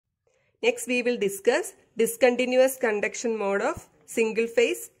Next we will discuss discontinuous conduction mode of single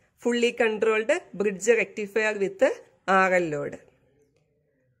phase fully controlled bridge rectifier with RL load.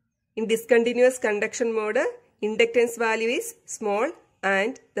 In discontinuous conduction mode, inductance value is small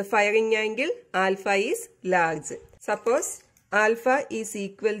and the firing angle alpha is large. Suppose alpha is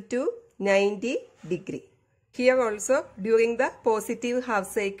equal to 90 degree. Here also during the positive half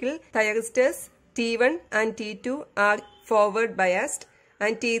cycle, thyristors T1 and T2 are forward biased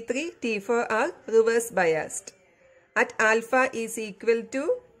and T3, T4 are reverse biased. At alpha is equal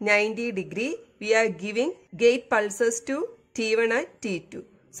to 90 degree, we are giving gate pulses to T1 and T2.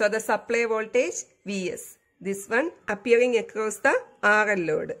 So the supply voltage Vs, this one appearing across the RL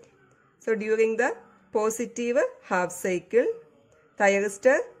load. So during the positive half cycle,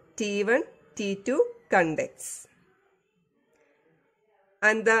 thyristor T1, T2 conducts.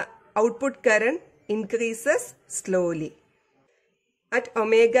 And the output current increases slowly. At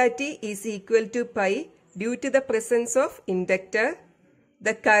omega t is equal to pi, due to the presence of inductor,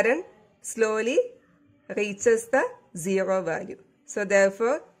 the current slowly reaches the zero value. So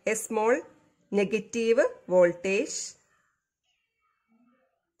therefore, a small negative voltage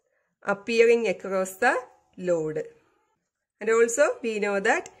appearing across the load. And also we know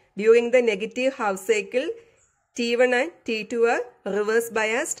that during the negative half cycle, T1 and T2 are reverse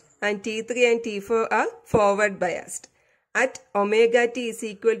biased and T3 and T4 are forward biased. At omega t is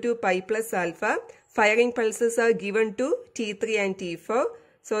equal to pi plus alpha, firing pulses are given to T3 and T4.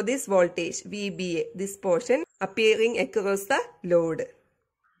 So this voltage VBA, this portion appearing across the load.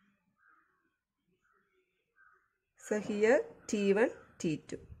 So here T1,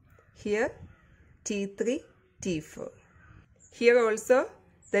 T2. Here T3, T4. Here also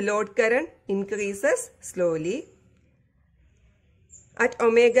the load current increases slowly. At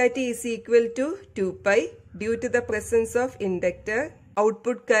omega t is equal to 2 pi, due to the presence of inductor,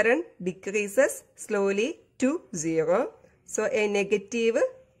 output current decreases slowly to 0. So a negative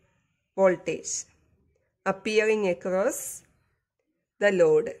voltage appearing across the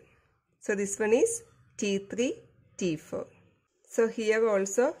load. So this one is T3, T4. So here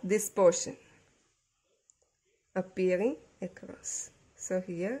also this portion appearing across. So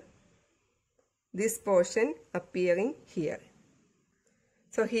here this portion appearing here.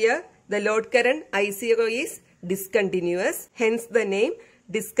 So here the load current I0 is discontinuous, hence the name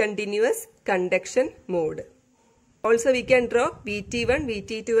discontinuous conduction mode. Also we can draw VT1,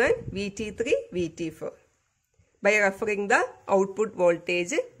 VT2 and VT3, VT4 by referring the output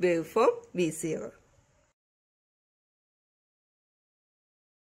voltage waveform V0.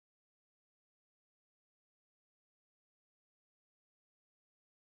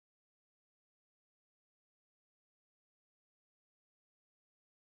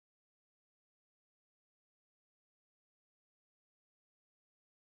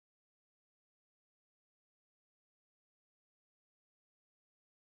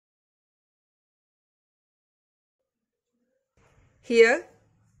 Here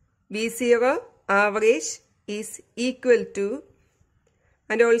V0 average is equal to,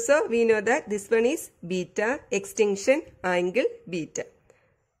 and also we know that this one is beta, extinction angle beta.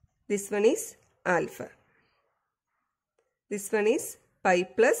 This one is alpha. This one is pi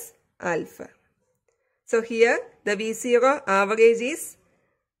plus alpha. So here the V0 average is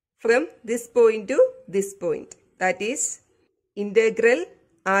from this point to this point. That is integral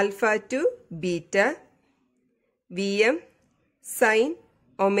alpha to beta Vm sin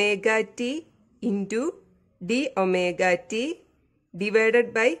omega t into d omega t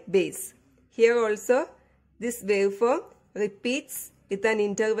divided by base. Here also this waveform repeats with an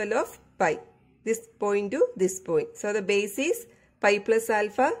interval of pi. This point to this point. So the base is pi plus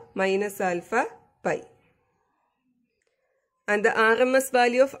alpha minus alpha pi. And the RMS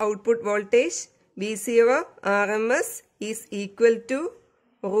value of output voltage V0 RMS is equal to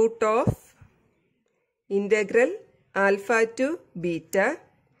root of integral alpha to beta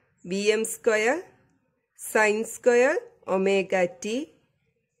Vm square sin square omega t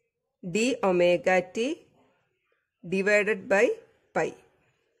d omega t divided by pi.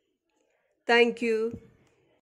 Thank you.